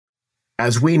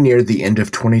As we near the end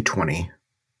of 2020,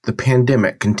 the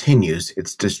pandemic continues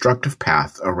its destructive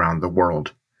path around the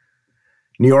world.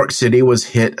 New York City was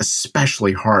hit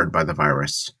especially hard by the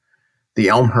virus. The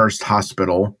Elmhurst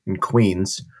Hospital in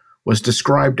Queens was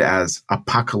described as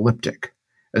apocalyptic,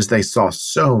 as they saw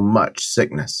so much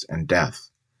sickness and death.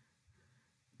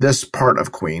 This part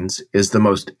of Queens is the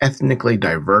most ethnically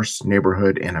diverse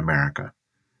neighborhood in America,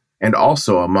 and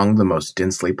also among the most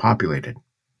densely populated.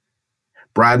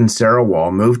 Brad and Sarah Wall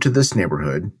moved to this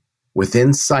neighborhood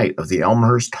within sight of the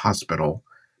Elmhurst Hospital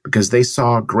because they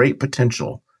saw great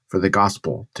potential for the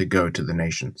gospel to go to the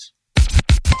nations.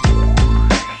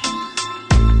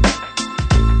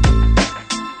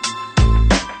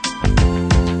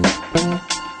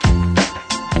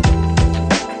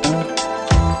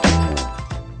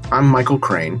 I'm Michael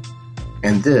Crane,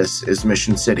 and this is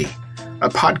Mission City, a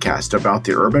podcast about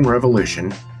the urban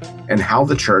revolution and how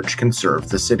the church can serve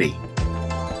the city.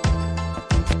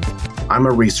 I'm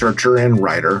a researcher and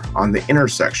writer on the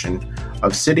intersection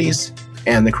of cities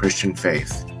and the Christian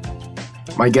faith.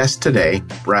 My guest today,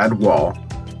 Brad Wall,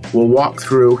 will walk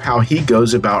through how he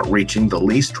goes about reaching the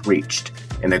least reached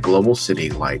in a global city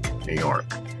like New York.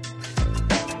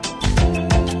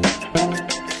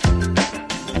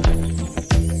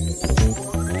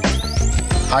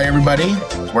 Hi, everybody.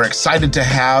 We're excited to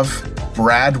have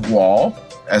Brad Wall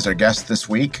as our guest this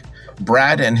week.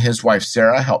 Brad and his wife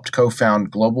Sarah helped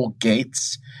co-found Global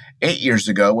Gates 8 years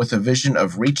ago with a vision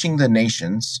of reaching the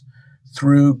nations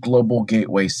through global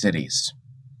gateway cities.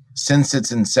 Since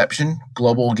its inception,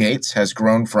 Global Gates has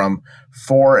grown from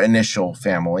 4 initial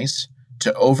families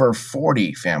to over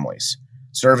 40 families,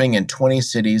 serving in 20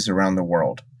 cities around the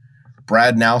world.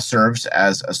 Brad now serves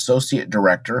as Associate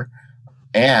Director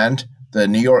and the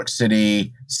New York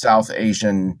City South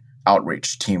Asian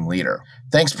Outreach Team Leader.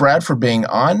 Thanks, Brad, for being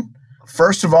on.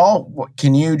 First of all,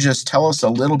 can you just tell us a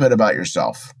little bit about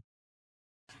yourself?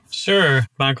 Sure.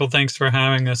 Michael, thanks for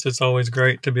having us. It's always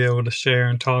great to be able to share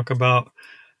and talk about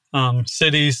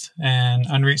cities and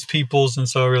unreached peoples, and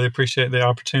so I really appreciate the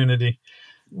opportunity.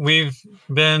 We've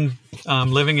been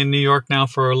living in New York now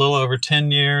for a little over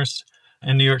 10 years.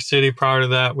 In New York City, prior to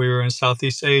that, we were in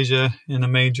Southeast Asia in a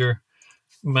major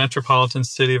metropolitan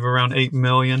city of around 8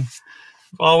 million,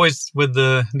 always with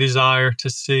the desire to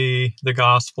see the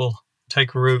gospel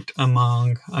take root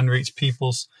among unreached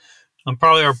peoples.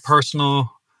 Probably our personal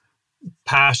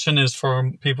passion is for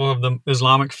people of the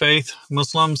Islamic faith,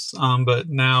 Muslims, but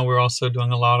now we're also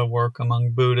doing a lot of work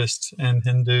among Buddhists and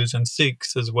Hindus and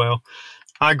Sikhs as well.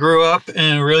 I grew up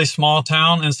in a really small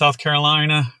town in South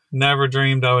Carolina. Never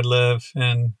dreamed I would live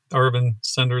in urban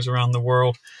centers around the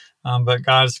world. But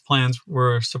God's plans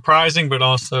were surprising, but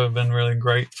also have been really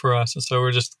great for us. And so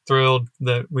we're just thrilled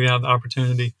that we have the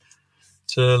opportunity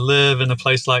to live in a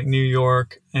place like New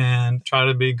York and try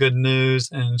to be good news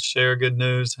and share good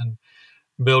news and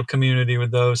build community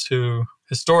with those who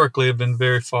historically have been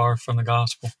very far from the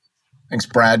gospel. Thanks,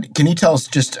 Brad. Can you tell us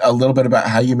just a little bit about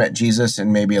how you met Jesus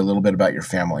and maybe a little bit about your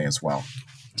family as well?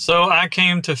 So I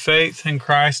came to faith in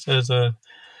Christ as a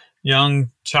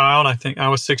young child. I think I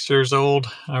was 6 years old.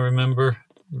 I remember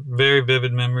very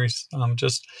vivid memories.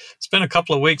 It's been a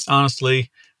couple of weeks, honestly,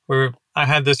 where I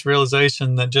had this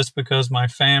realization that just because my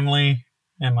family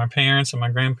and my parents and my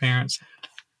grandparents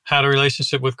had a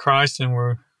relationship with Christ and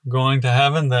were going to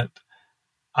heaven, that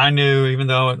I knew, even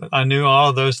though I knew all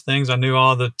of those things, I knew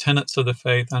all the tenets of the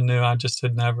faith, I knew I just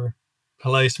had never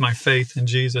placed my faith in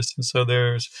Jesus. And so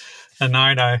there's a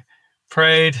night I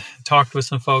prayed, talked with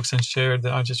some folks, and shared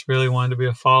that I just really wanted to be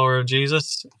a follower of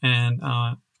Jesus and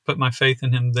put my faith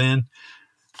in him then.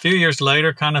 A few years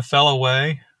later, kind of fell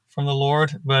away from the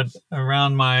Lord, but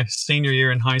around my senior year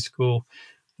in high school,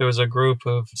 there was a group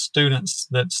of students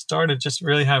that started just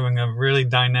really having a really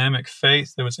dynamic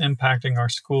faith that was impacting our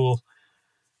school.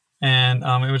 And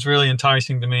it was really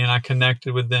enticing to me, and I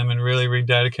connected with them and really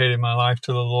rededicated my life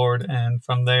to the Lord. And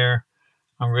from there,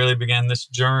 I really began this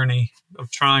journey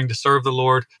of trying to serve the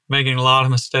Lord, making a lot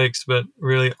of mistakes, but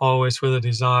really always with a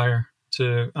desire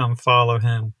to follow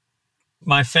him.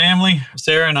 My family,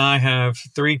 Sarah and I, have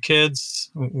 3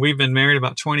 kids. We've been married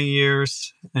about 20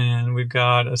 years, and we've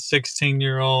got a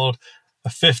 16-year-old, a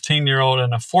 15-year-old,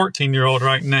 and a 14-year-old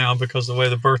right now because of the way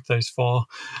the birthdays fall.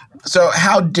 So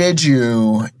how did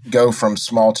you go from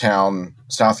small town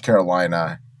South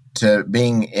Carolina to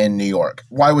being in New York?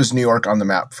 Why was New York on the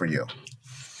map for you?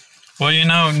 Well,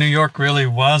 New York really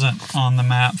wasn't on the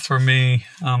map for me.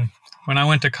 When I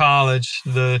went to college,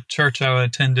 the church I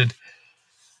attended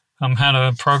had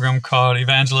a program called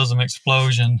Evangelism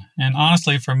Explosion. And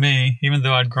honestly, for me, even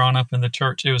though I'd grown up in the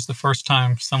church, it was the first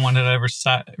time someone had ever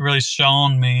really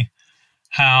shown me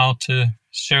how to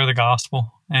share the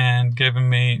gospel and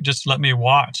just let me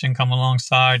watch and come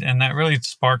alongside. And that really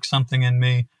sparked something in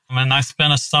me. And I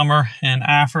spent a summer in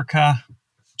Africa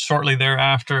shortly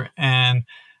thereafter. And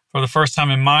for the first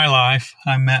time in my life,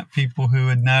 I met people who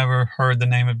had never heard the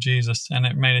name of Jesus. And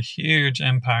it made a huge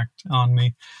impact on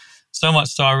me. So much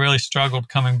so I really struggled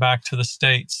coming back to the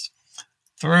States.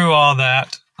 Through all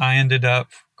that, I ended up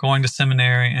going to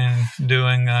seminary and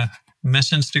doing a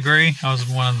missions degree. I was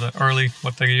one of the early,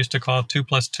 what they used to call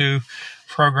 2+2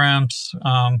 programs,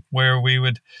 where we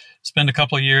would spend a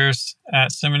couple of years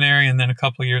at seminary and then a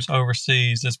couple of years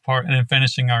overseas and then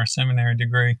finishing our seminary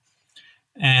degree.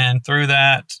 And through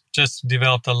that, just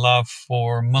developed a love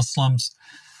for Muslims.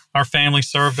 Our family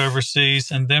served overseas,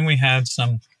 and then we had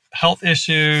some health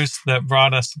issues that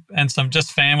brought us, and some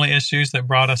just family issues that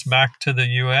brought us back to the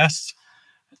U.S.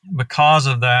 Because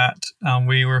of that,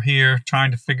 we were here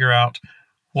trying to figure out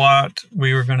what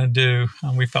we were going to do.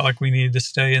 We felt like we needed to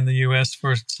stay in the U.S.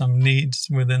 for some needs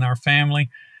within our family.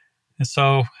 And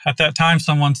so at that time,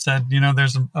 someone said,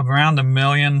 there's around 1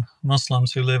 million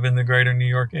Muslims who live in the greater New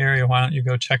York area. Why don't you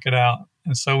go check it out?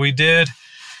 And so we did.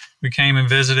 We came and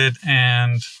visited,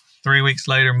 and 3 weeks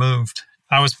later moved.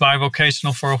 I was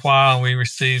bivocational for a while. We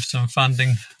received some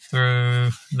funding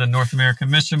through the North American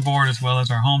Mission Board as well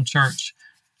as our home church.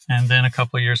 And then a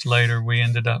couple of years later, we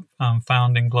ended up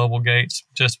founding Global Gates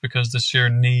just because the sheer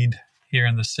need here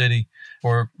in the city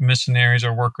for missionaries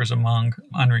or workers among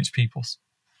unreached peoples.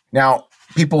 Now,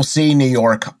 people see New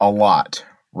York a lot,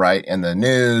 right? In the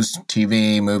news,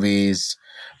 TV, movies.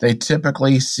 They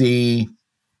typically see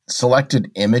selected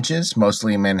images,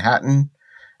 mostly in Manhattan.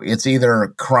 It's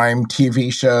either crime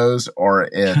TV shows or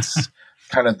it's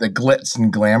kind of the glitz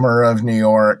and glamour of New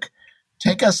York.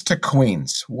 Take us to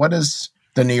Queens. What is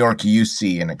the New York you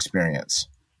see and experience?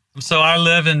 So I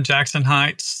live in Jackson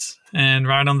Heights, and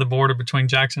right on the border between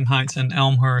Jackson Heights and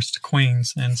Elmhurst,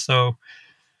 Queens. And so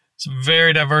it's a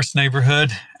very diverse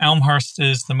neighborhood. Elmhurst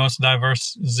is the most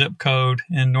diverse zip code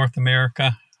in North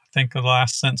America. I think of the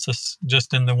last census,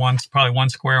 just in probably 1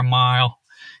 square mile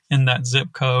in that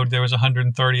zip code, there was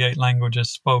 138 languages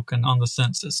spoken on the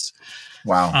census.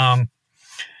 Wow.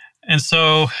 And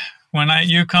so when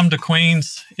you come to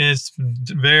Queens, it's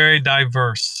very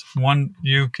diverse.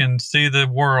 You can see the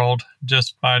world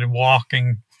just by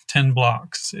walking 10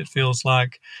 blocks, it feels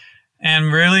like.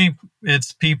 And really,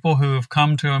 it's people who have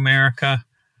come to America,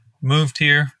 moved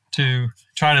here to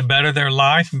try to better their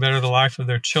life and better the life of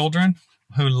their children,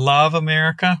 who love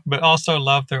America, but also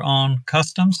love their own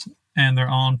customs and their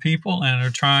own people, and are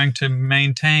trying to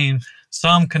maintain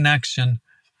some connection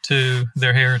to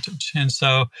their heritage. And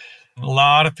so a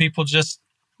lot of people just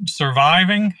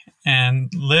surviving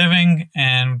and living,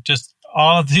 and just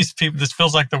all of these people, this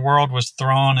feels like the world was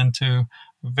thrown into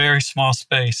a very small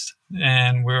space,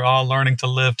 and we're all learning to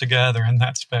live together in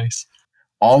that space.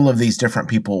 All of these different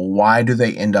people, why do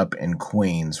they end up in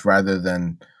Queens rather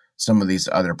than some of these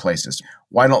other places?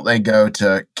 Why don't they go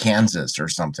to Kansas or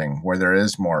something where there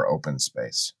is more open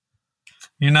space?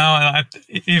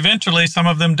 Eventually some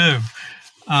of them do.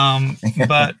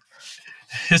 But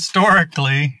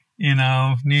historically,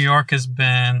 New York has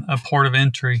been a port of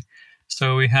entry.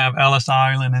 So we have Ellis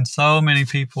Island, and so many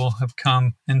people have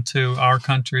come into our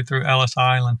country through Ellis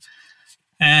Island.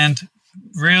 And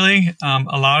really,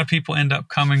 a lot of people end up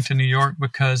coming to New York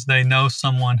because they know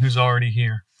someone who's already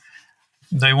here.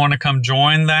 They want to come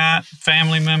join that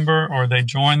family member, or they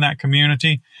join that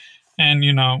community. And,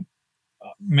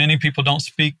 many people don't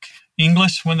speak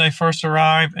English when they first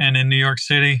arrive. And in New York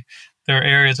City, there are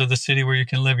areas of the city where you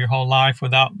can live your whole life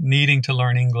without needing to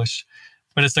learn English.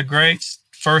 But it's a great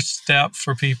first step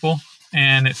for people,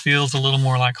 and it feels a little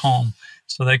more like home.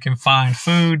 So they can find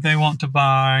food they want to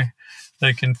buy.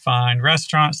 They can find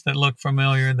restaurants that look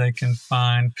familiar. They can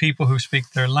find people who speak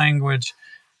their language.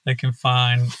 They can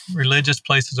find religious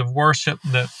places of worship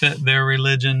that fit their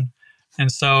religion.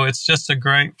 And so it's just a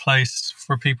great place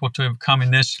for people to come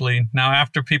initially. Now,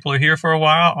 after people are here for a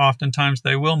while, oftentimes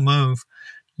they will move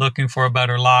looking for a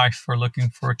better life or looking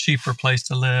for a cheaper place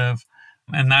to live.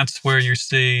 And that's where you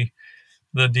see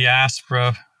the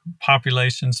diaspora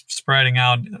populations spreading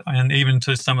out, and even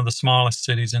to some of the smallest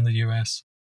cities in the U.S.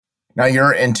 Now,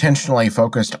 you're intentionally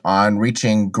focused on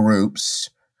reaching groups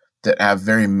that have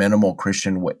very minimal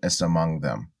Christian witness among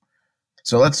them.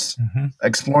 So let's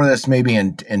explore this maybe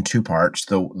in two parts,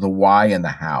 the why and the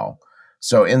how.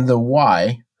 So in the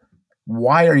why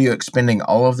are you expending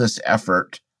all of this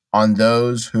effort on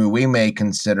those who we may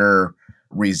consider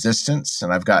resistance,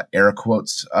 and I've got air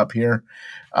quotes up here,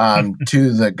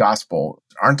 to the gospel?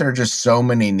 Aren't there just so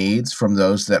many needs from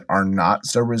those that are not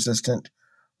so resistant?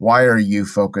 Why are you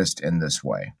focused in this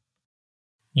way?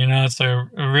 It's a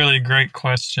really great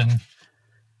question.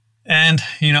 And,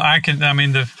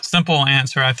 the simple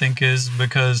answer, I think, is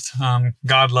because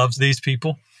God loves these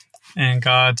people. And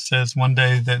God says one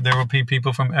day that there will be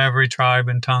people from every tribe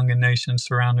and tongue and nation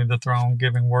surrounding the throne,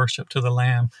 giving worship to the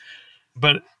Lamb.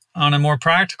 But on a more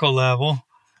practical level,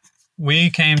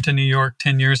 we came to New York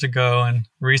 10 years ago, and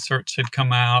research had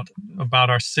come out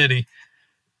about our city.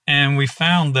 And we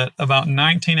found that about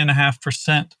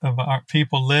 19.5% of our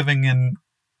people living in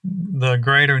the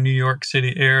greater New York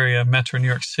City area, metro New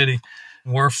York City,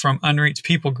 were from unreached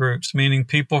people groups, meaning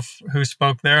people who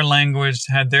spoke their language,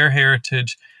 had their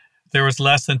heritage. There was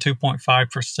less than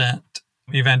 2.5%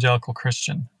 evangelical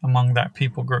Christian among that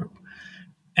people group.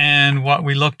 And what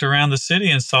we looked around the city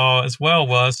and saw as well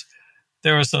was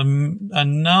there was a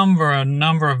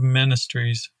number of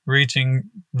ministries reaching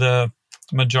the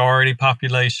majority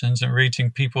populations and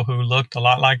reaching people who looked a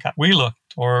lot like we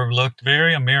looked or looked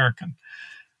very American.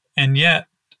 And yet,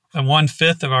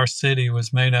 1/5 of our city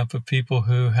was made up of people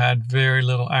who had very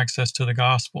little access to the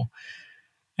gospel.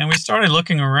 And we started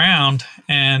looking around,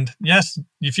 and yes,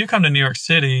 if you come to New York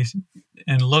City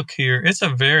and look here, it's a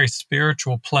very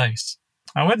spiritual place.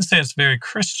 I wouldn't say it's very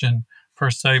Christian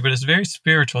per se, but it's very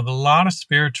spiritual. There's a lot of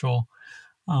spiritual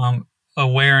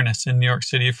awareness in New York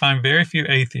City. You find very few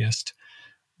atheists.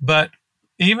 But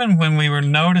even when we were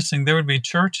noticing, there would be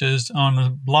churches on the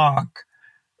block,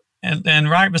 and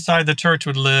right beside the church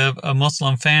would live a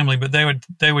Muslim family, but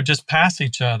they would just pass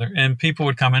each other, and people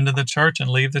would come into the church and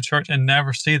leave the church and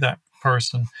never see that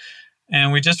person.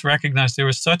 And we just recognized there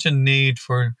was such a need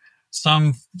for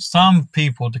some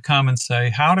people to come and say,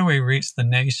 how do we reach the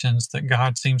nations that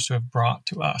God seems to have brought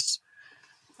to us?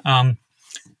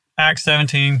 Acts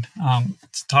 17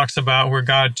 talks about where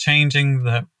God changing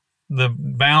the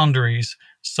boundaries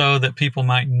so that people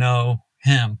might know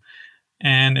him.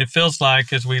 And it feels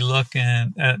like as we look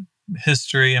at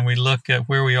history and we look at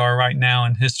where we are right now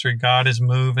in history, God is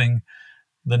moving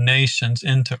the nations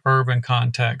into urban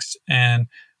contexts. And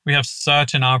we have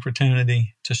such an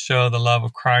opportunity to show the love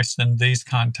of Christ in these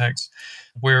contexts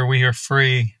where we are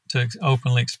free to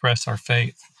openly express our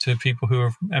faith to people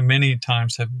who many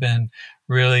times have been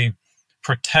really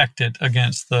protected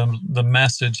against the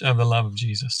message of the love of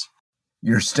Jesus.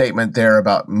 Your statement there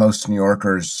about most New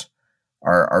Yorkers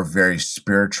are very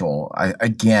spiritual.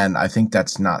 I think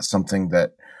that's not something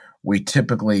that we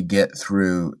typically get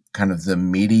through kind of the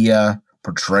media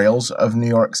portrayals of New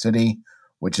York City,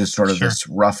 which is sort of this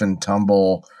rough and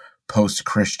tumble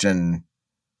post-Christian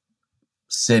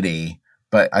city.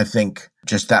 But I think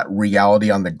just that reality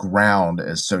on the ground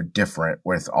is so different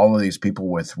with all of these people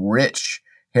with rich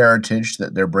heritage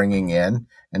that they're bringing in,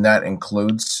 and that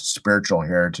includes spiritual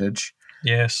heritage.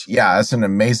 Yes. Yeah, that's an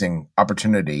amazing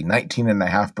opportunity.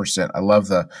 19.5%. I love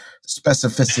the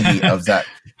specificity of that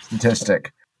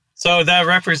statistic. So that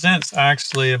represents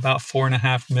actually about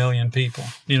 4.5 million people.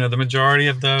 The majority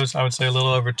of those, I would say a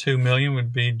little over 2 million,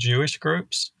 would be Jewish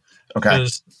groups. Okay.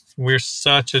 Because we're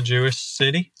such a Jewish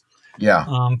city. Yeah.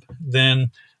 Then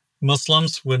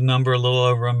Muslims would number a little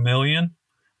over 1 million.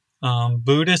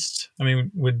 Buddhists,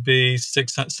 would be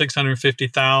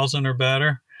 650,000 or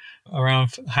better. Around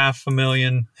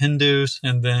 500,000 Hindus,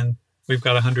 and then we've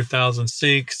got 100,000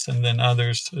 Sikhs, and then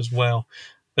others as well.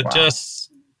 But wow.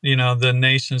 Just, the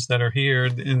nations that are here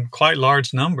in quite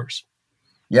large numbers.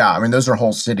 Yeah, those are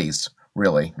whole cities,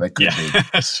 really. They could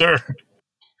be. Sure.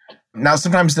 Now,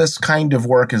 sometimes this kind of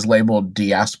work is labeled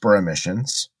diaspora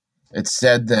missions. It's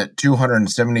said that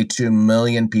 272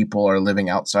 million people are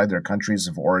living outside their countries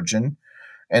of origin,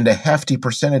 and a hefty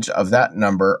percentage of that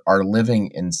number are living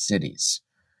in cities.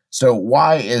 So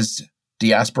why is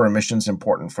diaspora missions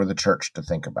important for the church to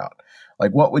think about?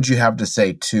 Like, what would you have to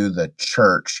say to the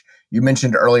church? You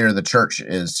mentioned earlier the church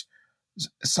is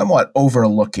somewhat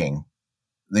overlooking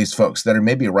these folks that are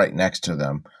maybe right next to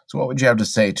them. So what would you have to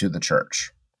say to the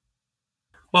church?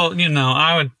 Well,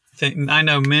 I would think, I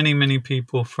know many, many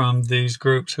people from these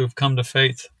groups who've come to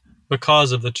faith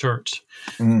because of the church.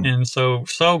 And so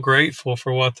grateful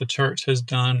for what the church has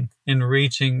done in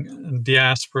reaching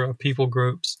diaspora people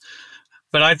groups.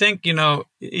 But I think,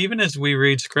 even as we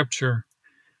read scripture,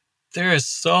 there is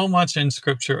so much in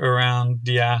scripture around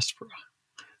diaspora.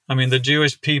 The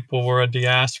Jewish people were a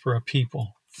diaspora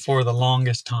people for the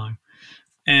longest time.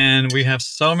 And we have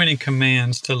so many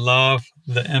commands to love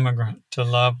the immigrant, to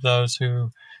love those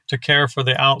to care for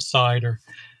the outsider.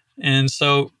 And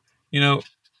so,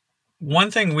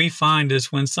 one thing we find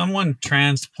is when someone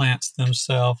transplants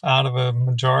themselves out of a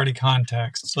majority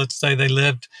context, let's say they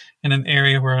lived in an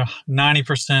area where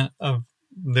 90% of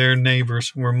their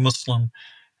neighbors were Muslim,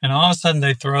 and all of a sudden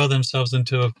they throw themselves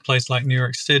into a place like New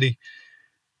York City,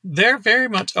 they're very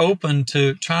much open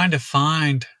to trying to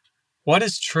find what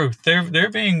is truth. They're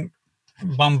being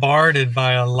bombarded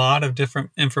by a lot of different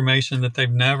information that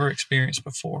they've never experienced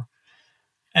before.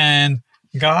 And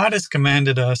God has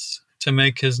commanded us to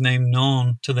make his name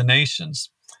known to the nations.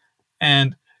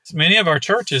 And many of our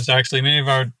churches, actually, many of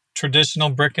our traditional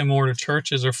brick and mortar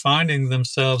churches are finding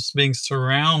themselves being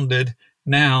surrounded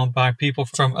now by people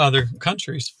from other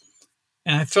countries.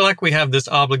 And I feel like we have this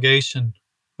obligation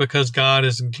because God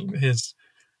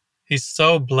He's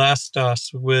so blessed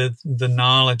us with the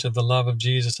knowledge of the love of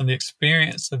Jesus and the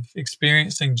experience of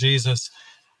experiencing Jesus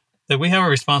that we have a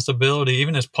responsibility.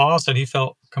 Even as Paul said, he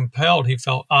felt compelled, he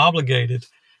felt obligated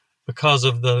because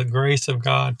of the grace of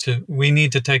God we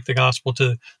need to take the gospel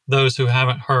to those who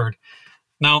haven't heard.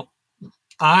 Now,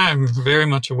 I'm very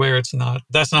much aware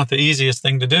that's not the easiest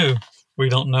thing to do. We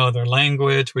don't know their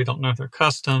language. We don't know their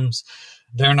customs.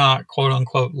 They're not, quote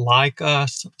unquote, like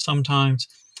us sometimes.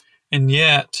 And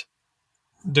yet,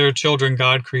 they're children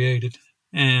God created,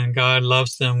 and God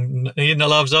loves them. He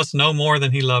loves us no more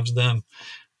than he loves them.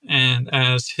 And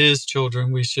as his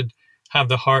children, we should have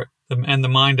the heart and the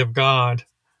mind of God,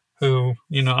 who,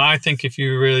 I think if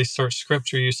you really search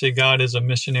scripture, you see God is a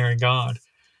missionary God.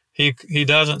 He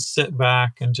doesn't sit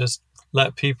back and just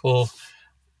let people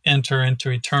enter into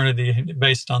eternity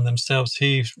based on themselves.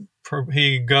 He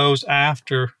goes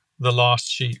after the lost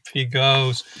sheep. He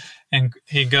goes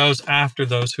after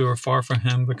those who are far from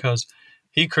him because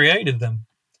he created them.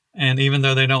 And even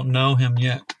though they don't know him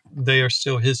yet, they are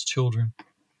still his children.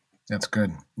 That's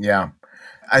good. Yeah.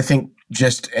 I think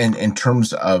just in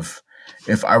terms of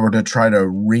if I were to try to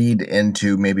read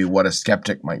into maybe what a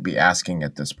skeptic might be asking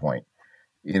at this point,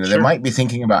 Sure. They might be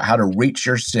thinking about how to reach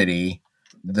your city.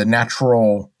 The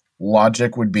natural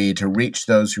logic would be to reach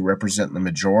those who represent the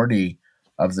majority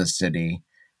of the city,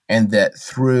 and that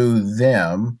through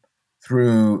them,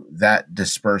 through that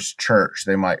dispersed church,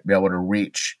 they might be able to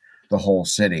reach the whole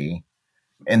city.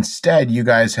 Instead, you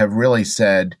guys have really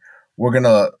said, we're going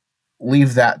to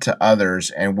leave that to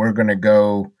others, and we're going to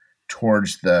go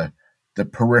towards the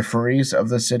peripheries of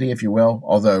the city, if you will,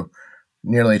 although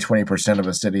nearly 20% of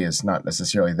a city is not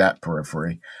necessarily that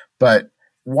periphery. But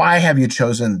why have you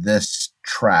chosen this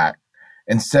track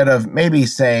instead of maybe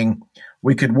saying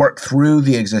we could work through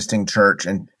the existing church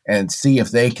and see if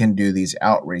they can do these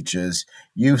outreaches?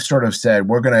 You've sort of said,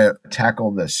 we're going to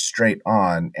tackle this straight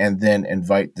on and then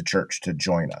invite the church to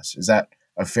join us. Is that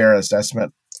a fair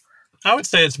assessment? I would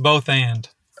say it's both and.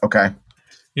 Okay.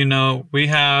 We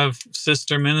have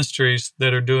sister ministries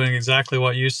that are doing exactly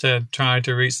what you said, trying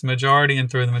to reach the majority, and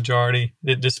through the majority,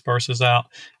 it disperses out.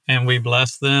 And we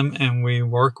bless them, and we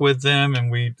work with them,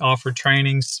 and we offer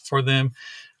trainings for them.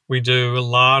 We do a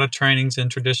lot of trainings in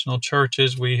traditional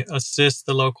churches. We assist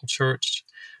the local church.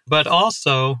 But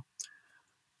also,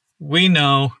 we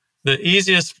know the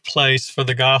easiest place for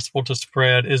the gospel to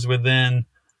spread is within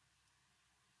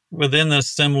the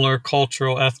similar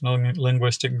cultural,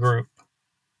 ethno-linguistic group.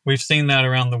 We've seen that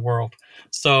around the world.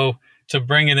 So to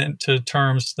bring it into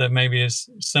terms that maybe is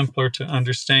simpler to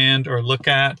understand or look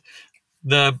at,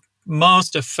 the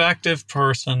most effective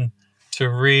person to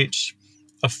reach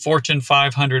a Fortune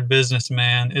 500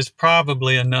 businessman is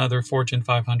probably another Fortune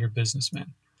 500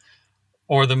 businessman.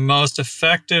 Or the most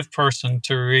effective person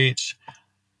to reach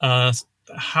a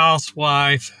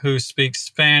housewife who speaks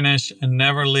Spanish and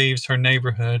never leaves her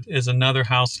neighborhood is another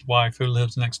housewife who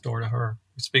lives next door to her,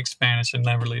 who speaks Spanish and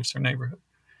never leaves her neighborhood.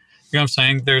 You know what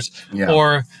I'm saying?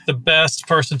 Or the best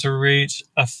person to reach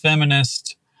a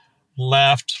feminist,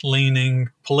 left-leaning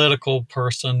political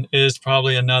person is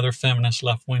probably another feminist,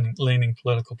 left-leaning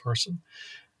political person.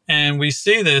 And we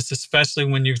see this especially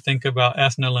when you think about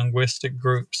ethno-linguistic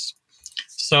groups.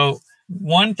 So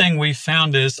one thing we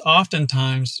found is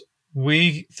oftentimes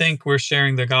we think we're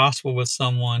sharing the gospel with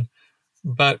someone,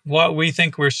 but what we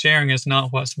think we're sharing is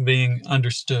not what's being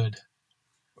understood.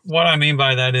 What I mean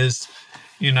by that is,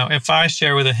 if I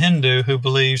share with a Hindu who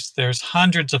believes there's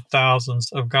hundreds of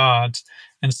thousands of gods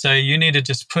and say, you need to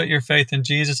just put your faith in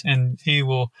Jesus and he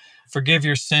will forgive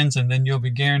your sins and then you'll be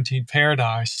guaranteed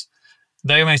paradise,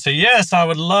 they may say, yes, I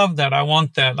would love that. I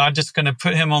want that. I'm just going to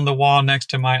put him on the wall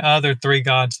next to my other 3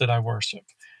 gods that I worship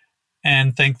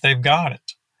and think they've got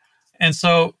it. And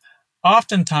so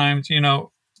oftentimes,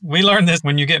 we learn this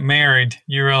when you get married,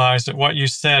 you realize that what you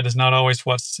said is not always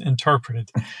what's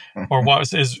interpreted or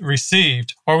what is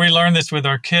received. Or we learn this with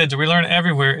our kids. We learn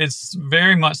everywhere. It's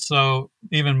very much so,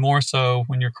 even more so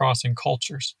when you're crossing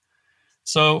cultures.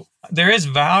 So there is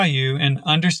value in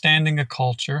understanding a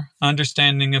culture,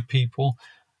 understanding a people,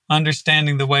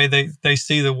 understanding the way they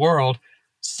see the world.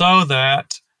 so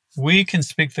that we can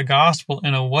speak the gospel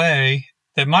in a way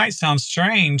that might sound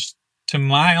strange to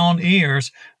my own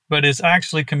ears, but it's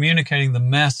actually communicating the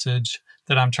message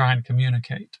that I'm trying to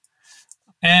communicate.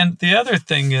 And the other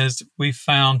thing is, we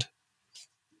found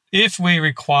if we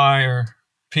require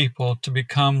people to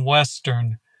become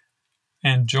Western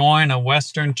and join a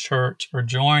Western church or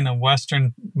join a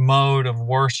Western mode of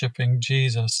worshiping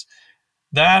Jesus,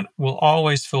 that will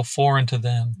always feel foreign to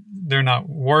them. They're not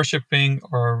worshiping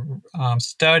or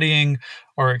studying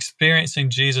or experiencing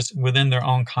Jesus within their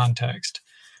own context.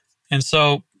 And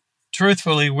so,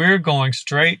 truthfully, we're going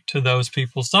straight to those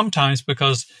people sometimes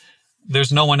because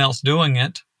there's no one else doing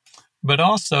it. But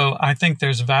also, I think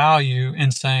there's value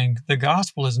in saying the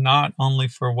gospel is not only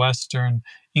for Western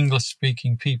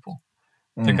English-speaking people.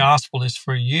 The gospel is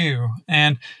for you.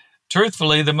 And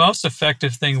truthfully, the most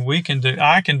effective thing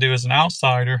I can do as an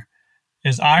outsider,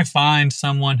 is I find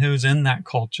someone who's in that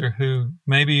culture, who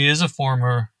maybe is a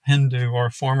former Hindu or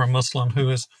a former Muslim who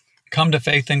has come to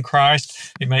faith in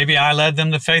Christ. Maybe I led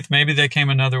them to faith. Maybe they came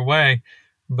another way.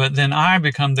 But then I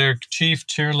become their chief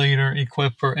cheerleader,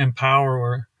 equiper,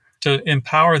 empowerer, to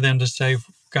empower them to say,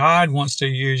 God wants to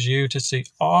use you to see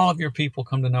all of your people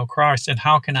come to know Christ. And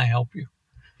how can I help you?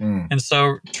 And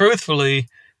so, truthfully,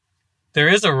 there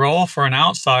is a role for an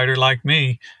outsider like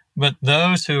me, but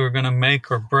those who are going to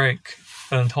make or break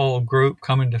a whole group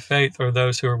coming to faith are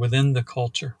those who are within the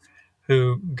culture,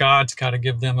 who God's got to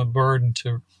give them a burden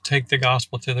to take the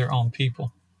gospel to their own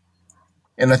people.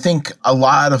 And I think a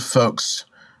lot of folks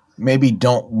maybe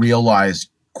don't realize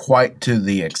quite to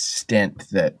the extent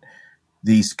that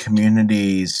these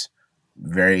communities,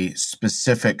 very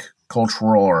specific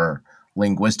cultural or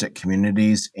linguistic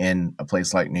communities in a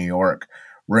place like New York,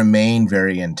 remain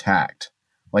very intact.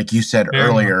 Like you said Very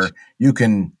earlier, much. you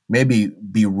can maybe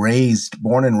be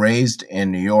born and raised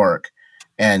in New York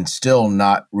and still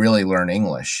not really learn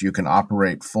English. You can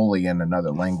operate fully in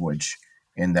another language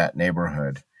in that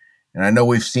neighborhood. And I know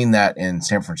we've seen that in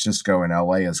San Francisco and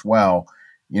LA as well,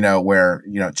 where,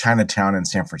 Chinatown in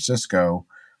San Francisco,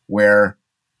 where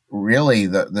really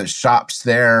the shops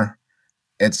there,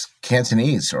 it's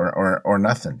Cantonese or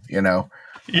nothing,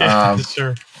 Yeah,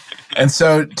 sure. And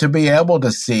so to be able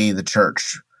to see the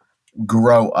church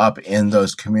grow up in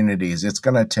those communities, it's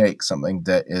going to take something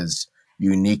that is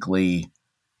uniquely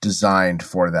designed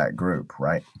for that group,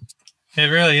 right? It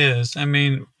really is. I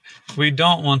mean, we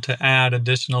don't want to add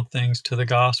additional things to the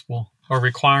gospel or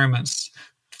requirements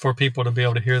for people to be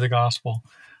able to hear the gospel,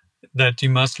 that you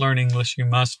must learn English, you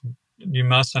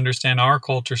must understand our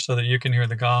culture so that you can hear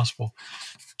the gospel.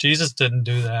 Jesus didn't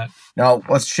do that. Now,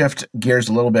 let's shift gears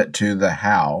a little bit to the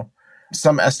how.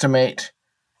 Some estimate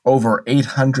over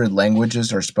 800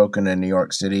 languages are spoken in New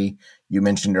York City. You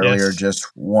mentioned earlier Yes. just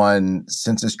one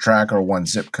census tract or one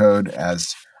zip code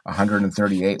as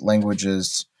 138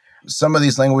 languages. Some of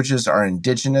these languages are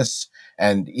indigenous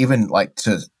and even like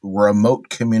to remote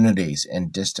communities in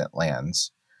distant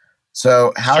lands.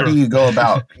 So how Sure. do you go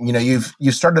about,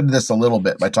 you've started this a little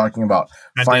bit by talking about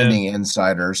I finding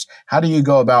insiders. How do you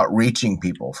go about reaching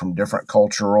people from different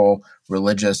cultural,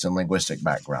 religious, and linguistic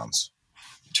backgrounds?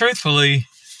 Truthfully,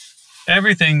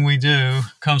 everything we do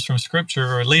comes from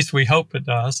Scripture, or at least we hope it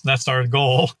does. That's our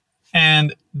goal.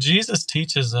 And Jesus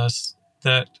teaches us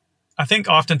that, I think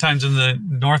oftentimes in the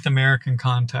North American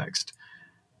context,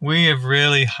 we have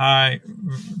really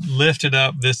lifted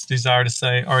up this desire to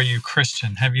say, are you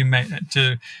Christian? Have you made it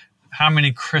to how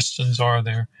many Christians are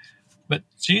there? But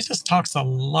Jesus talks a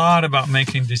lot about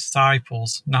making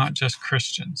disciples, not just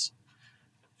Christians.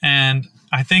 And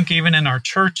I think even in our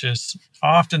churches,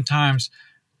 oftentimes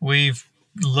we've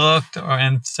looked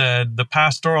and said the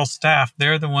pastoral staff,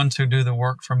 they're the ones who do the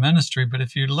work for ministry. But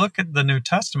if you look at the New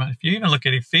Testament, if you even look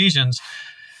at Ephesians,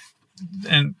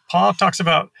 and Paul talks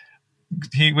about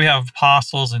we have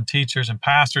apostles and teachers and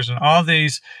pastors and all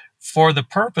these for the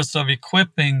purpose of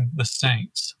equipping the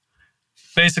saints,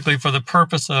 basically for the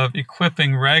purpose of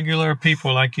equipping regular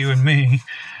people like you and me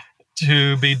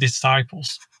to be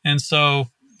disciples. And so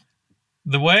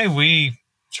the way we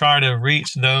try to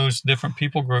reach those different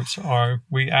people groups are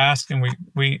we ask and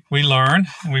we learn,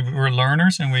 and we're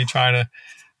learners, and we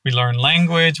learn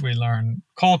language, we learn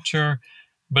culture,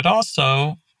 but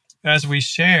also as we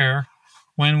share,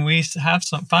 when we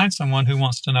find someone who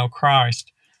wants to know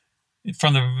Christ,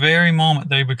 from the very moment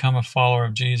they become a follower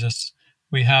of Jesus,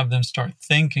 we have them start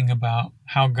thinking about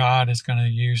how God is going to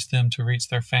use them to reach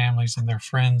their families and their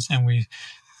friends. And we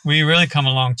really come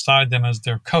alongside them as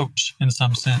their coach in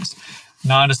some sense,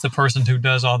 not as the person who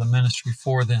does all the ministry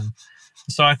for them.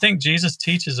 So I think Jesus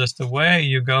teaches us the way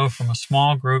you go from a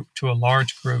small group to a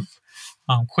large group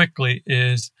quickly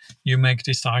is you make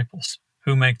disciples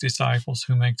who make disciples,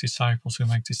 who make disciples, who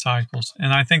make disciples.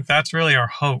 And I think that's really our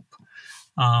hope.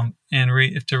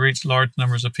 To reach large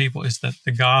numbers of people is that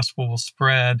the gospel will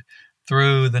spread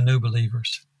through the new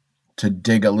believers. To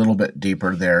dig a little bit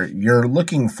deeper there, you're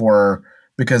looking for,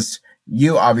 because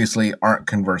you obviously aren't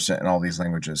conversant in all these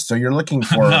languages. So you're looking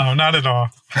for no, not at all.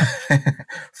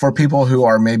 for people who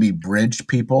are maybe bridge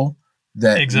people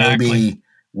that maybe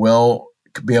will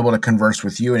be able to converse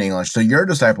with you in English. So your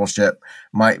discipleship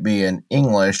might be in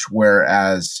English,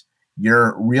 whereas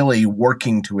you're really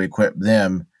working to equip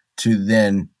them to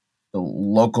then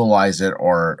localize it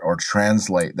or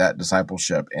translate that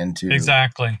discipleship into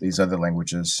these other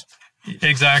languages.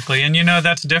 Exactly. And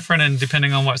that's different and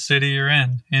depending on what city you're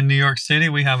in. In New York City,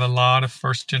 we have a lot of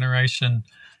first generation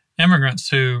immigrants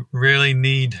who really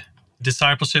need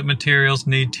discipleship materials,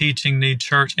 need teaching, need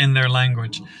church in their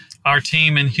language. Our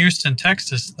team in Houston,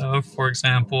 Texas, though, for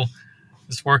example,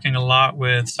 is working a lot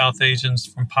with South Asians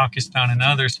from Pakistan and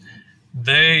others.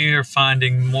 They are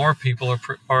finding more people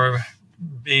are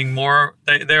being more,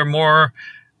 they're more,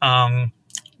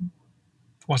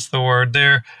 what's the word?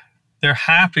 They're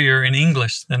happier in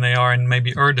English than they are in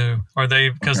maybe Urdu.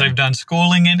 Because they've done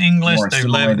schooling in English, they're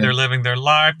living their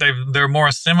life, they're more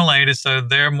assimilated, so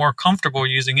they're more comfortable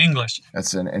using English.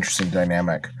 That's an interesting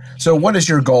dynamic. So what is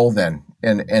your goal then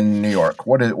in New York?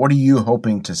 What are you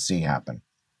hoping to see happen?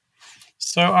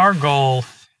 So our goal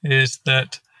is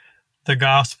that the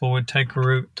gospel would take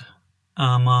root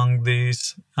among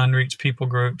these unreached people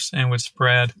groups and would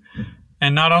spread.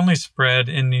 And not only spread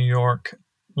in New York.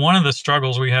 One of the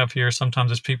struggles we have here sometimes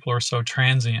is people are so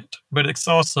transient, but it's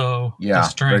also a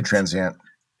strength. Very transient.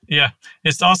 Yeah,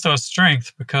 it's also a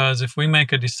strength because if we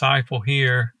make a disciple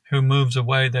here who moves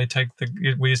away,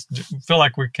 we feel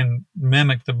like we can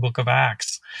mimic the book of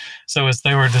Acts. So as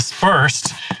they were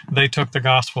dispersed, they took the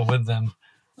gospel with them.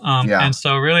 And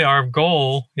so really our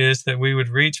goal is that we would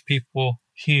reach people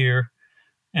here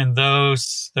and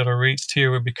those that are reached here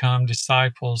would become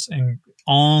disciples and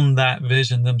own that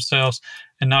vision themselves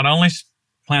and not only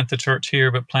plant the church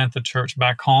here, but plant the church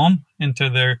back home into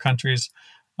their countries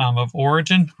of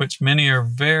origin, which many are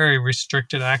very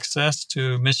restricted access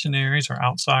to missionaries or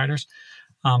outsiders,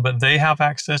 but they have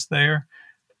access there.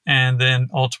 And then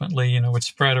ultimately, would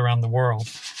spread around the world.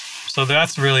 So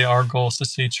that's really our goal, is to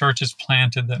see churches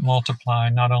planted that multiply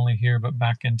not only here, but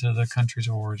back into the countries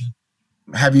of origin.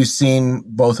 Have you seen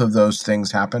both of those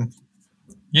things happen?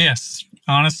 Yes.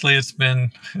 Honestly, it's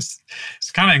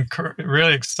kind of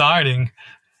really exciting,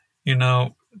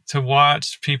 to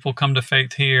watch people come to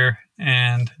faith here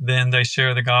and then they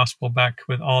share the gospel back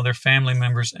with all their family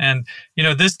members. And,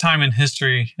 this time in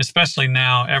history, especially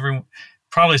now,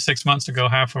 probably 6 months ago,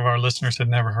 half of our listeners had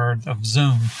never heard of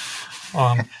Zoom.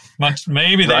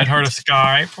 Maybe they'd heard of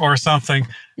Skype or something.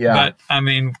 Yeah.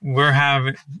 But we're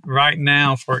having right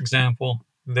now, for example,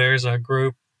 there's a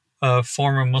group of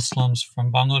former Muslims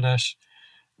from Bangladesh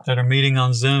that are meeting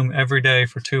on Zoom every day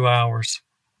for 2 hours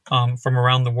from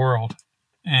around the world,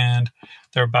 and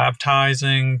they're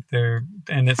baptizing. They're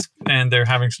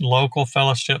having local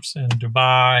fellowships in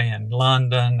Dubai and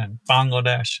London and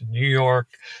Bangladesh and New York.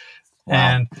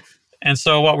 Wow. And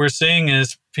so what we're seeing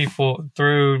is people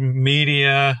through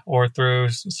media or through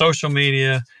social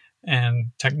media and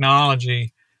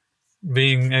technology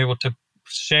being able to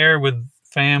share with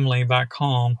family back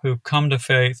home who come to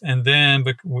faith. And then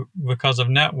because of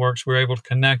networks, we're able to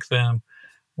connect them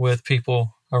with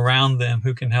people around them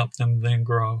who can help them then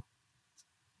grow.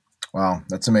 Wow,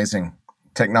 that's amazing.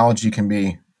 Technology can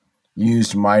be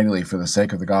used mightily for the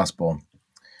sake of the gospel.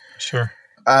 Sure.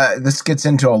 This gets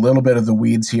into a little bit of the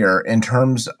weeds here in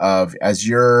terms of, as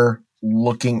you're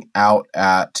looking out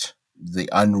at the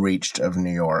unreached of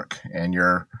New York, and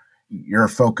your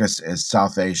focus is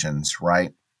South Asians,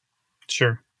 right?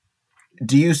 Sure.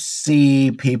 Do you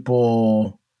see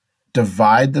people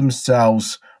divide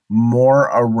themselves more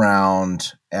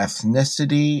around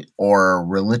ethnicity or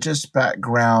religious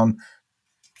background?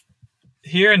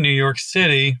 Here in New York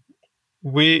City,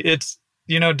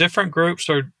 different groups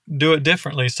do it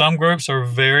differently. Some groups are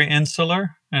very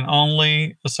insular and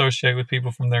only associate with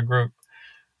people from their group.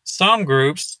 Some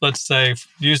groups, let's say,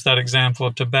 use that example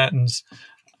of Tibetans,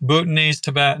 Bhutanese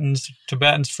Tibetans,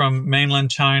 Tibetans from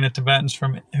mainland China, Tibetans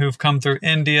who've come through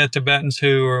India, Tibetans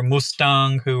who are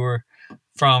Mustang, who are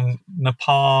from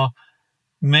Nepal.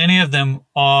 Many of them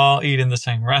all eat in the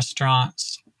same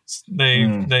restaurants.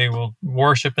 They will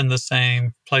worship in the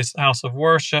same place, house of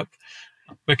worship.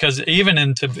 Because even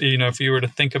if you were to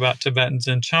think about Tibetans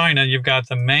in China, you've got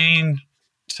the main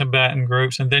Tibetan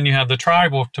groups, and then you have the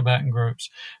tribal Tibetan groups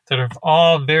that are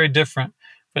all very different.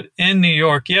 But in New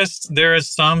York, yes, there is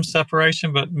some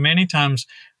separation, but many times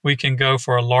we can go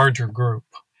for a larger group.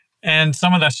 And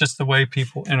some of that's just the way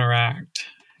people interact.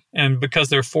 And because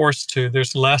they're forced to,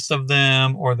 there's less of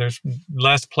them or there's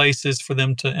less places for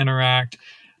them to interact.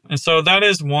 And so that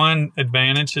is one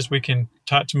advantage, is we can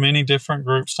touch many different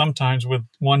groups sometimes with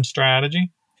one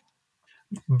strategy.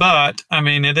 But I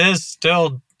mean,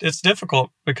 it's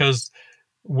difficult because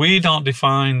we don't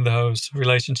define those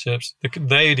relationships.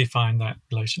 They define that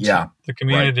relationship. Yeah, the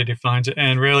community defines it.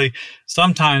 And really,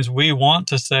 sometimes we want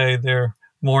to say they're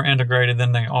more integrated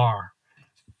than they are.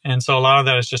 And so a lot of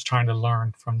that is just trying to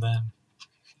learn from them.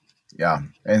 Yeah.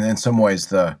 And in some ways,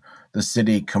 the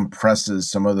city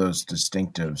compresses some of those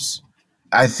distinctives.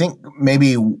 I think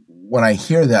maybe when I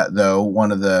hear that, though,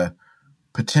 one of the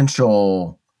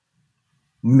potential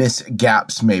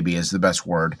gaps, maybe is the best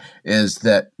word, is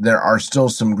that there are still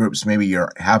some groups maybe you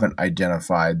haven't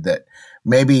identified that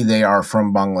maybe they are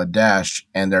from Bangladesh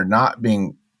and they're not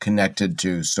being connected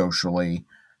to socially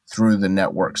through the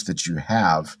networks that you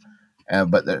have,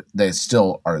 but they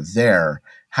still are there.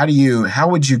 How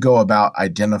would you go about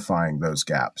identifying those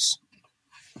gaps?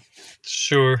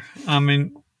 Sure. I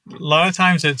mean, a lot of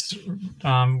times it's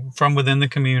from within the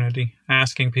community,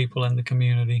 asking people in the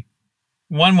community.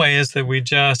 One way is that we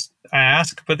just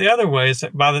ask, but the other way is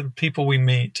that by the people we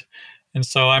meet. And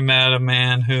so I met a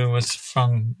man who was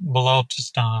from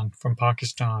Balochistan, from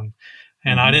Pakistan,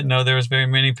 and I didn't know there was very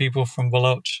many people from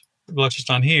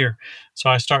Balochistan here. So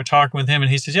I start talking with him, and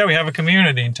he says, yeah, we have a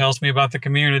community, and tells me about the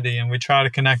community, and we try to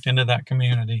connect into that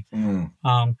community,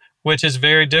 which is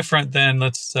very different than,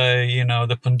 let's say,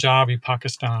 the Punjabi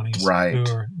Pakistanis, right,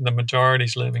 who are the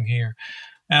majorities living here.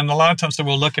 And a lot of times, so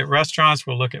we'll look at restaurants,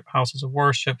 we'll look at houses of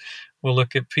worship, we'll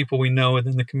look at people we know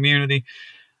within the community.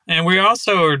 And we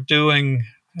also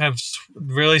have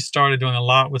really started doing a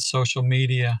lot with social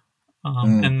media.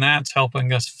 And that's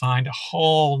helping us find a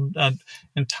whole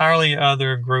entirely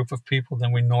other group of people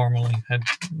than we normally had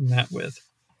met with.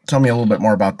 Tell me a little bit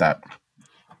more about that.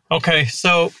 Okay,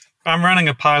 so I'm running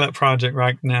a pilot project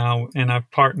right now, and I've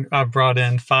brought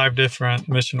in 5 different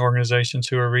mission organizations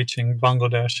who are reaching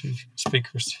Bangladeshi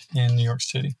speakers in New York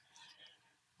City.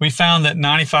 We found that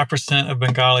 95% of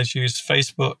Bengalis use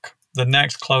Facebook. The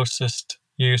next closest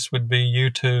use would be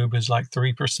YouTube, is like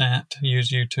 3%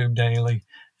 use YouTube daily,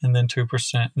 and then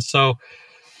 2%. And so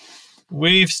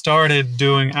we've started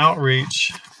doing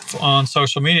outreach on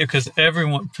social media because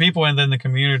people within the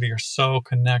community are so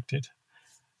connected.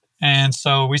 And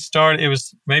so it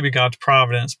was maybe God's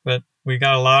providence, but we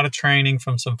got a lot of training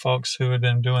from some folks who had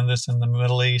been doing this in the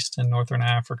Middle East and Northern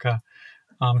Africa,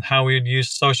 how we would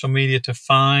use social media to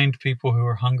find people who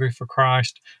are hungry for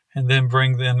Christ and then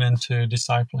bring them into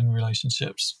discipling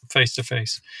relationships face to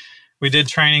face. We did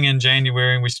training in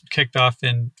January, and we kicked off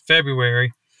in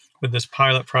February with this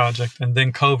pilot project, and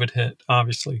then COVID hit,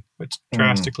 obviously, which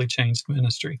drastically changed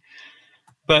ministry.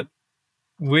 But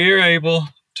we're able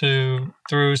to,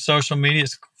 through social media,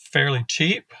 it's fairly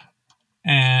cheap,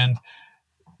 and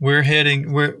every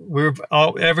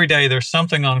day there's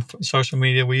something on social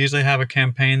media. We usually have a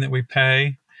campaign that we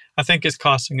pay. I think it's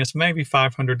costing us maybe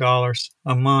 $500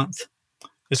 a month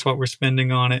is what we're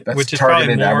spending on it. That's which is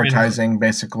targeted probably more advertising,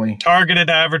 basically. Targeted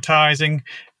advertising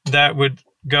that would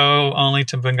go only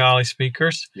to Bengali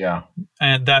speakers. Yeah.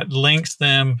 And that links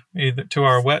them either to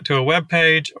a web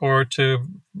page or to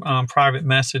private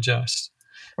message us.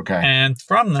 Okay. And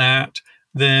from that,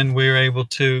 then we're able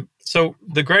to. So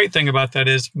the great thing about that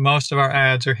is most of our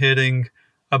ads are hitting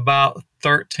about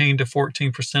 13 to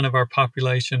 14% of our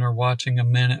population are watching a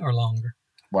minute or longer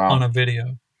on a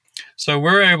video. So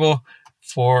we're able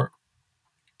for,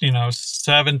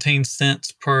 17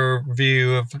 cents per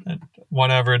view of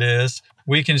whatever it is,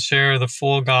 we can share the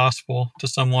full gospel to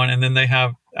someone, and then they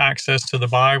have access to the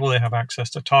Bible, they have access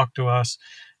to talk to us.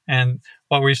 And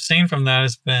what we've seen from that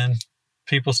has been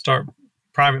people start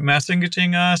private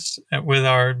messaging us with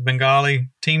our Bengali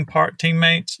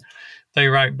teammates. They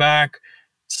write back.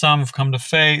 Some have come to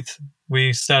faith.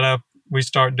 We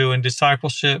start doing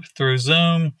discipleship through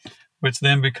Zoom, which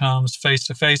then becomes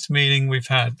face-to-face meeting. We've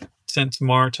had since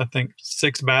March, I think,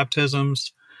 6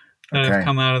 baptisms that have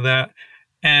come out of that.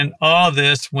 And all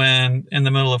this when in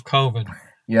the middle of COVID,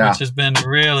 which has been a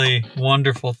really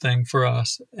wonderful thing for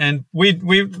us. And we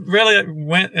really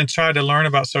went and tried to learn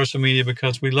about social media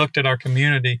because we looked at our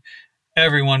community.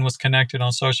 Everyone was connected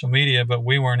on social media, but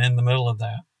we weren't in the middle of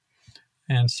that.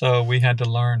 And so we had to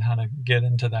learn how to get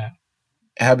into that.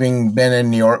 Having been in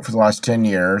New York for the last 10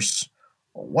 years,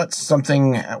 what's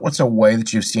a way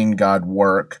that you've seen God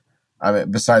work,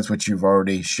 besides what you've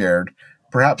already shared,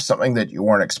 perhaps something that you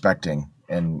weren't expecting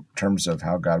in terms of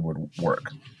how God would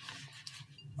work?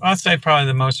 I'd say probably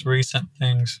the most recent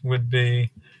things would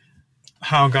be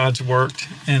how God's worked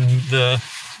in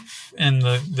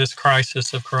this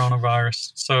crisis of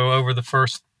coronavirus. So over the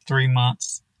first 3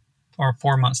 months or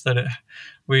 4 months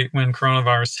when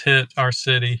coronavirus hit our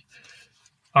city,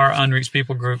 our unreached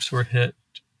people groups were hit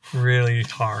really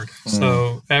hard.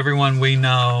 So everyone we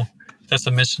know that's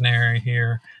a missionary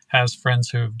here has friends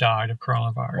who have died of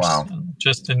coronavirus. Wow.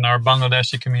 Just in our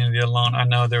Bangladeshi community alone, I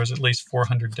know there was at least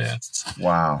 400 deaths.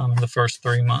 Wow. In the first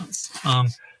 3 months.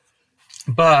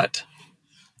 But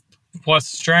what's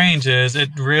strange is it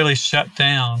really shut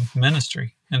down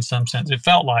ministry in some sense. It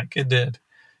felt like it did.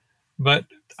 But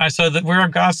where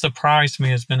God surprised me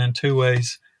has been in two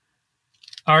ways.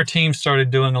 Our team started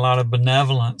doing a lot of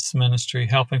benevolence ministry,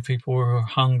 helping people who were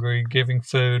hungry, giving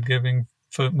food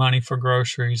money for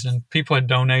groceries, and people had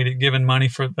given money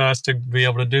for us to be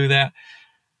able to do that.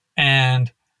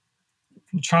 And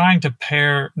trying to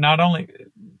pair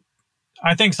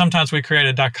I think sometimes we create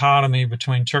a dichotomy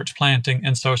between church planting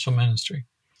and social ministry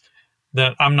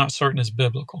that I'm not certain is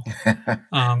biblical.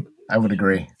 I would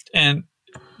agree. And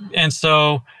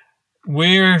so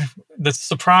the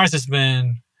surprise has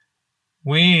been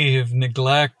we have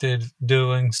neglected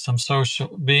doing some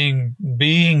social, being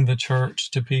the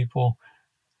church to people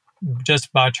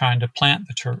just by trying to plant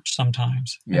the church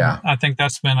sometimes. Yeah. And I think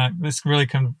this really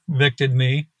convicted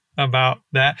me about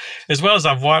that, as well as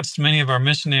I've watched many of our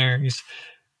missionaries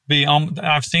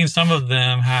I've seen some of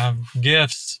them have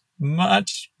gifts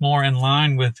much more in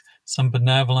line with some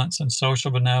benevolence and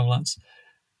social benevolence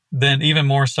even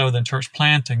more so than church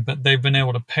planting, but they've been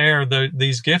able to pair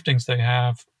these giftings they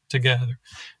have together.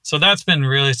 So that's been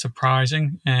really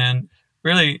surprising, and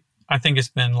really, I think it's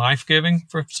been life-giving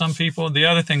for some people. The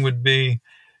other thing would be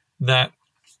that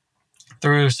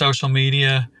through social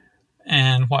media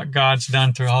and what God's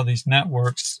done through all these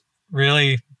networks,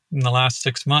 really in the last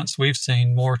 6 months, we've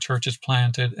seen more churches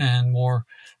planted and more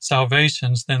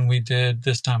salvations than we did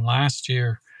this time last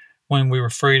year when we were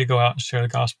free to go out and share the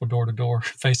gospel door to door,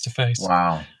 face to face.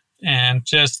 Wow. And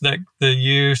just the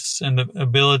use and the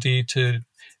ability to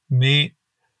meet.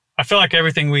 I feel like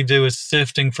everything we do is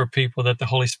sifting for people that the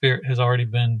Holy Spirit has already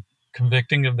been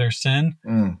convicting of their sin.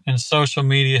 And social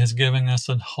media has given us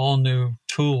a whole new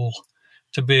tool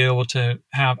to be able to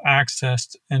have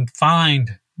access and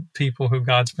find people who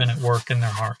God's been at work in their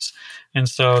hearts. And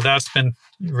so that's been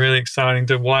really exciting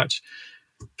to watch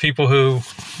people who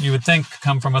you would think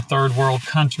come from a third world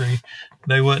country.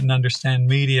 They wouldn't understand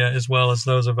media as well as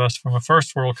those of us from a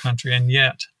first world country, and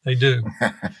yet they do.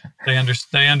 They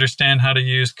understand how to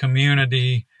use the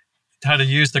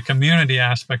community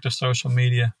aspect of social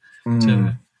media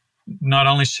to not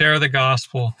only share the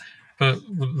gospel, but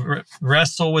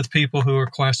wrestle with people who are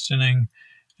questioning,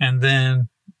 and then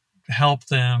help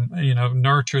them,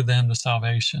 nurture them to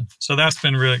salvation. So that's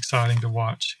been really exciting to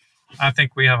watch. I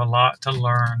think we have a lot to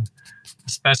learn,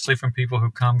 especially from people who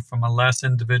come from a less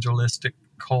individualistic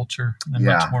culture and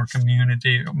much more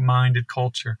community-minded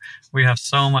culture. We have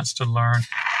so much to learn,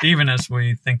 even as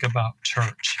we think about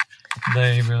church.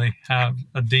 They really have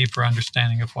a deeper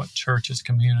understanding of what church's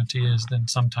community is than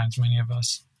sometimes many of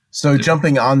us. So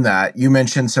jumping on that, you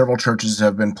mentioned several churches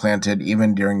have been planted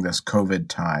even during this COVID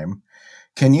time.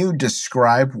 Can you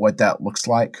describe what that looks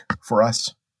like for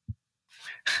us?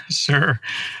 Sure.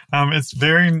 It's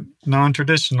very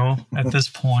non-traditional at this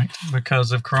point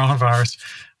because of coronavirus,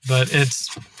 but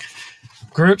it's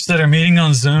groups that are meeting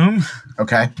on Zoom.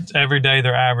 Okay. Every day,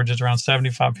 their average is around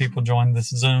 75 people join this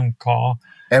Zoom call.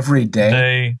 Every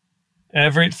day?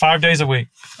 Every 5 days a week.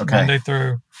 Okay. Monday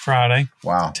through Friday.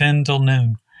 Wow. 10 till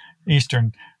noon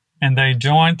Eastern. And they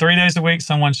join 3 days a week.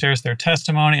 Someone shares their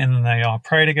testimony, and then they all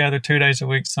pray together. 2 days a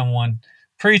week, someone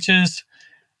preaches.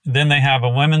 Then they have a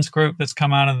women's group that's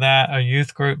come out of that, a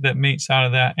youth group that meets out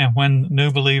of that. And when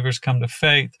new believers come to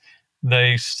faith,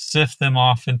 they sift them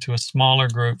off into a smaller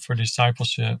group for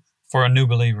discipleship for a new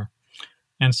believer.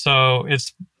 And so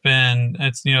it's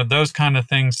those kind of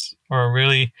things are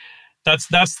really, that's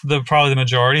probably the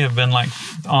majority have been like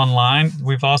online.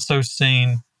 We've also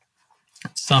seen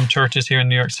some churches here in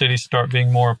New York City start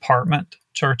being more apartment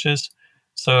churches.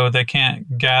 So they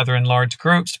can't gather in large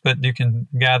groups, but you can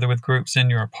gather with groups in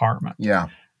your apartment. Yeah.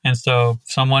 And so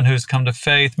someone who's come to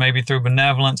faith, maybe through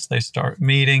benevolence, they start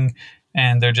meeting,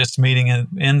 and they're just meeting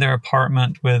in their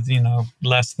apartment with,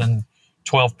 less than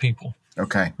 12 people.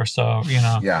 Okay. Or so,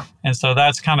 Yeah. And so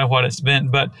that's kind of what it's been.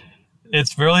 But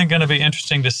it's really going to be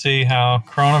interesting to see how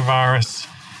coronavirus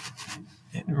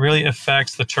really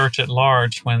affects the church at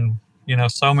large when,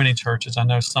 so many churches, I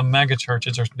know some mega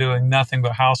churches are doing nothing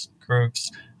but house groups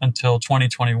until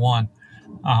 2021.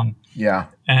 Yeah.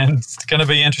 And it's going to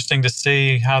be interesting to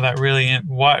see how that really,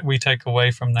 what we take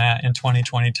away from that in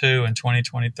 2022 and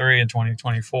 2023 and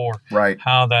 2024. Right.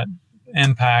 How that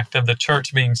impact of the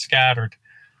church being scattered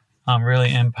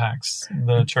really impacts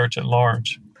the church at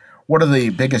large. What are the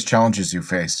biggest challenges you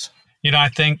face? I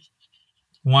think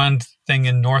one thing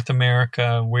in North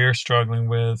America we're struggling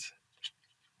with,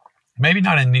 maybe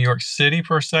not in New York City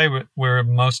per se, but where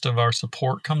most of our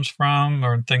support comes from,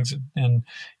 or things in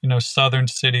southern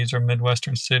cities or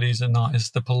Midwestern cities, and not,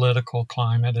 is the political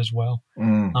climate as well,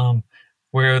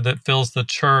 where that feels the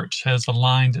church has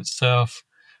aligned itself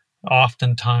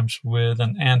oftentimes with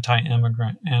an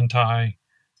anti-immigrant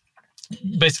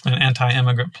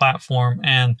platform,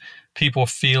 and people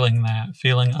feeling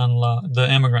unloved, the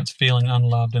immigrants feeling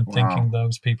unloved and thinking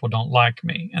those people don't like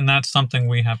me. And that's something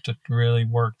we have to really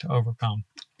work to overcome.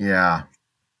 Yeah.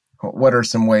 What are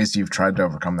some ways you've tried to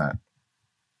overcome that?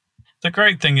 The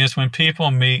great thing is when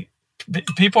people meet,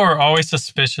 people are always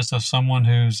suspicious of someone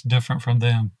who's different from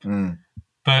them.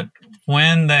 But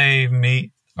when they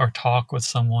meet or talk with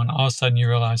someone, all of a sudden you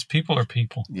realize people are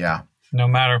people. Yeah. No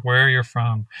matter where you're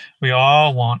from, we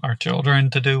all want our children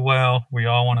to do well. We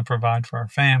all want to provide for our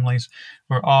families.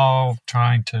 We're all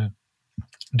trying to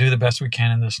do the best we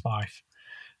can in this life.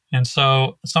 And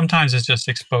so sometimes it's just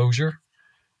exposure.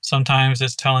 Sometimes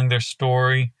it's telling their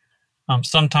story.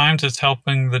 Sometimes it's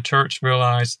helping the church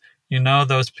realize,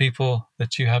 those people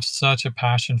that you have such a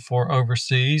passion for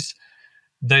overseas,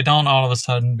 they don't all of a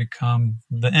sudden become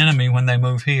the enemy when they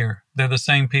move here. They're the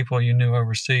same people you knew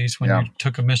overseas when you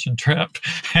took a mission trip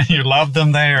and you loved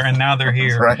them there, and now they're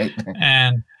here. Right.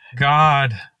 And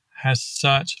God has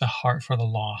such a heart for the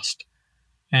lost.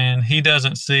 And he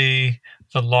doesn't see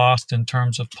the lost in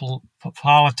terms of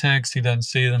politics. He doesn't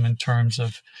see them in terms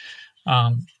of,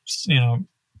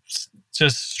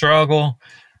 just struggle.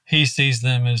 He sees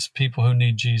them as people who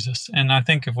need Jesus. And I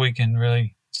think if we can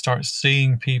really start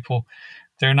seeing people,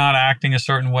 they're not acting a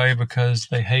certain way because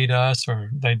they hate us or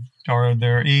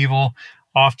they're evil.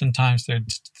 Oftentimes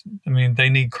they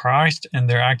need Christ, and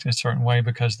they're acting a certain way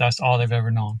because that's all they've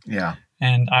ever known. Yeah.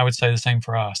 And I would say the same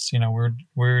for us.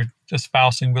 We're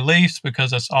espousing beliefs because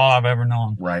that's all I've ever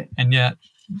known. Right. And yet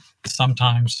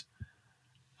sometimes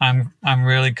I'm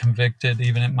really convicted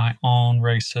even at my own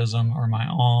racism or my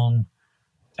own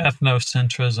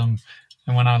ethnocentrism.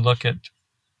 And when I look at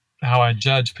how I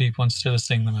judge people instead of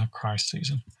seeing them as Christ sees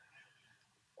them.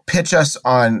 Pitch us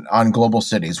on Global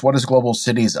Cities. What is Global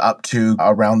Cities up to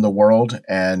around the world,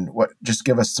 and just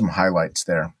give us some highlights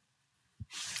there.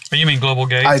 Oh, you mean Global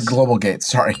Gates? Global Gates,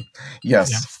 sorry.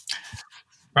 Yes. Yeah.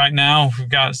 Right now, we've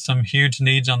got some huge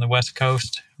needs on the West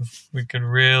Coast. We could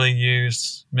really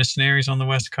use missionaries on the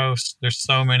West Coast. There's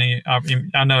so many.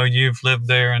 I know you've lived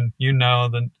there, and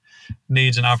the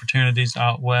needs and opportunities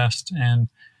out west. And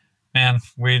man,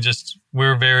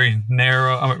 we're very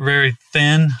narrow, very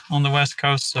thin on the West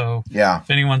Coast. So if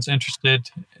anyone's interested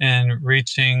in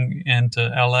reaching into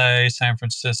LA, San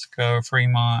Francisco,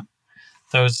 Fremont,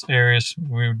 those areas,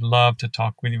 we would love to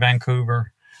talk with you.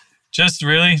 Vancouver. Just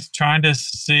really trying to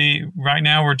see, right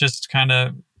now we're just kind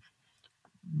of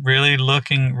really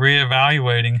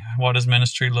reevaluating what does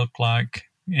ministry look like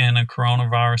in a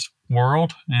coronavirus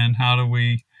world, and how do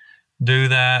we do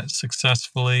that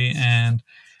successfully, and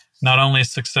not only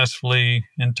successfully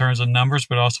in terms of numbers,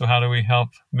 but also how do we help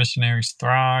missionaries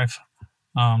thrive?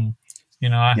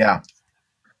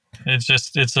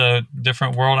 It's a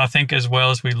different world, I think, as well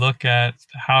as we look at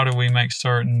how do we make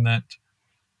certain that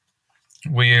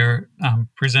we're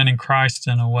presenting Christ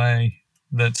in a way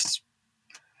that's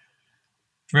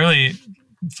really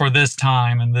for this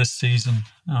time and this season.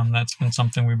 That's been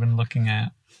something we've been looking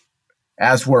at.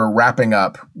 As we're wrapping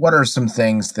up, what are some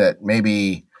things that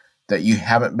maybe that you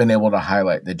haven't been able to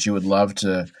highlight that you would love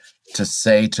to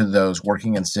say to those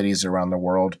working in cities around the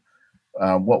world?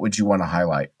 What would you want to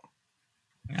highlight?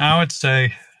 I would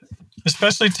say,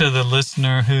 especially to the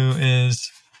listener who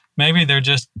is, maybe they're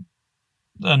just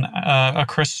a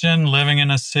Christian living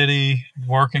in a city,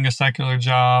 working a secular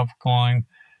job, going,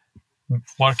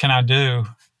 what can I do?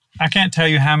 I can't tell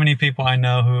you how many people I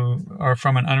know who are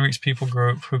from an unreached people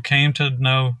group who came to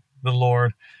know the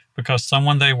Lord because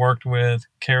someone they worked with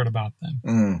cared about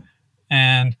them.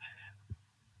 And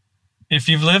if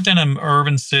you've lived in an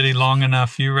urban city long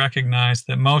enough, you recognize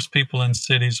that most people in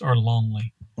cities are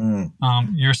lonely.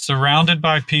 You're surrounded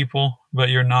by people, but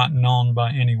you're not known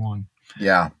by anyone.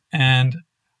 Yeah. And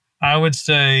I would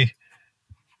say,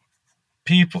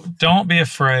 people, don't be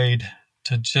afraid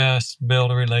to just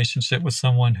build a relationship with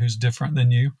someone who's different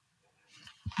than you.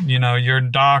 your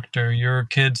doctor, your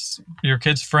kid's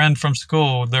friend from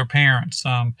school, their parents.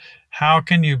 How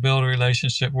can you build a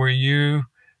relationship where you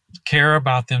care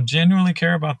about them, genuinely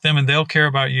care about them, and they'll care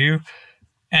about you?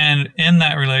 And in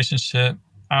that relationship,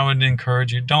 I would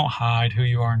encourage you, don't hide who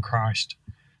you are in Christ.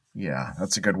 Yeah,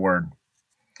 that's a good word.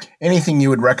 Anything you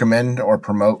would recommend or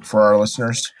promote for our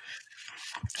listeners?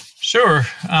 Sure.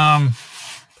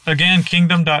 Again,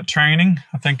 kingdom.training,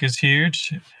 I think, is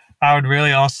huge. I would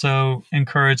really also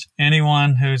encourage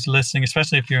anyone who's listening,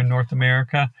 especially if you're in North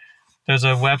America, there's a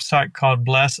website called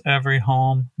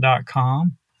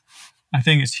blesseveryhome.com. I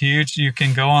think it's huge. You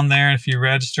can go on there. If you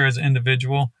register as an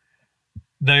individual,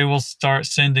 they will start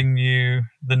sending you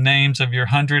the names of your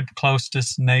 100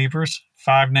 closest neighbors,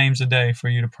 5 names a day for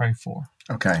you to pray for.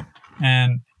 Okay.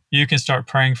 And you can start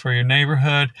praying for your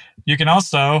neighborhood. You can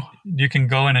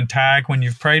go in and tag when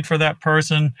you've prayed for that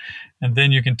person. And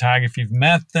then you can tag if you've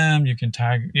met them. You can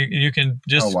tag, you can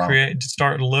just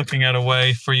start looking at a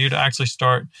way for you to actually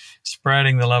start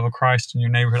spreading the love of Christ in your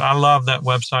neighborhood. I love that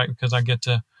website because I get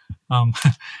to, I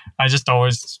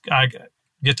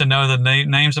get to know the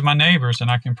names of my neighbors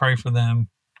and I can pray for them.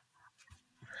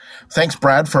 Thanks,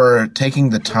 Brad, for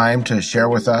taking the time to share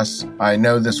with us. I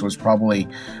know this was probably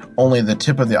only the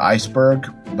tip of the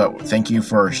iceberg, but thank you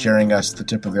for sharing us the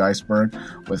tip of the iceberg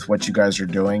with what you guys are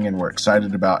doing. And we're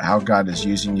excited about how God is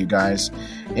using you guys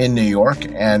in New York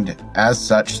and as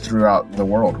such throughout the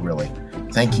world, really.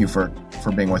 Thank you for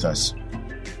being with us.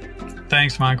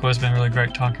 Thanks, Michael. It's been really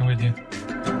great talking with you.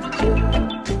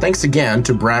 Thanks again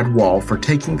to Brad Wall for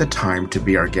taking the time to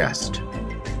be our guest.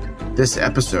 This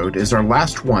episode is our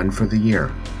last one for the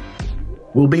year.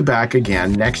 We'll be back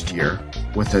again next year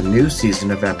with a new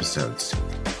season of episodes.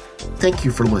 Thank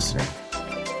you for listening.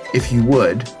 If you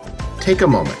would, take a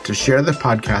moment to share the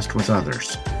podcast with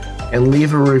others and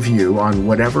leave a review on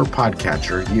whatever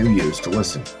podcatcher you use to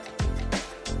listen.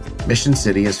 Mission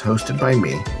City is hosted by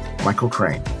me, Michael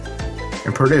Crane,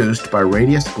 and produced by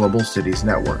Radius Global Cities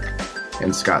Network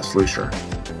and Scott Slusher.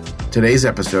 Today's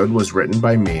episode was written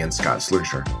by me and Scott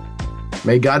Slusher.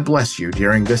 May God bless you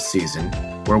during this season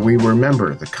where we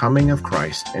remember the coming of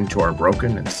Christ into our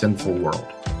broken and sinful world.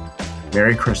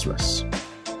 Merry Christmas,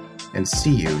 and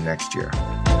see you next year.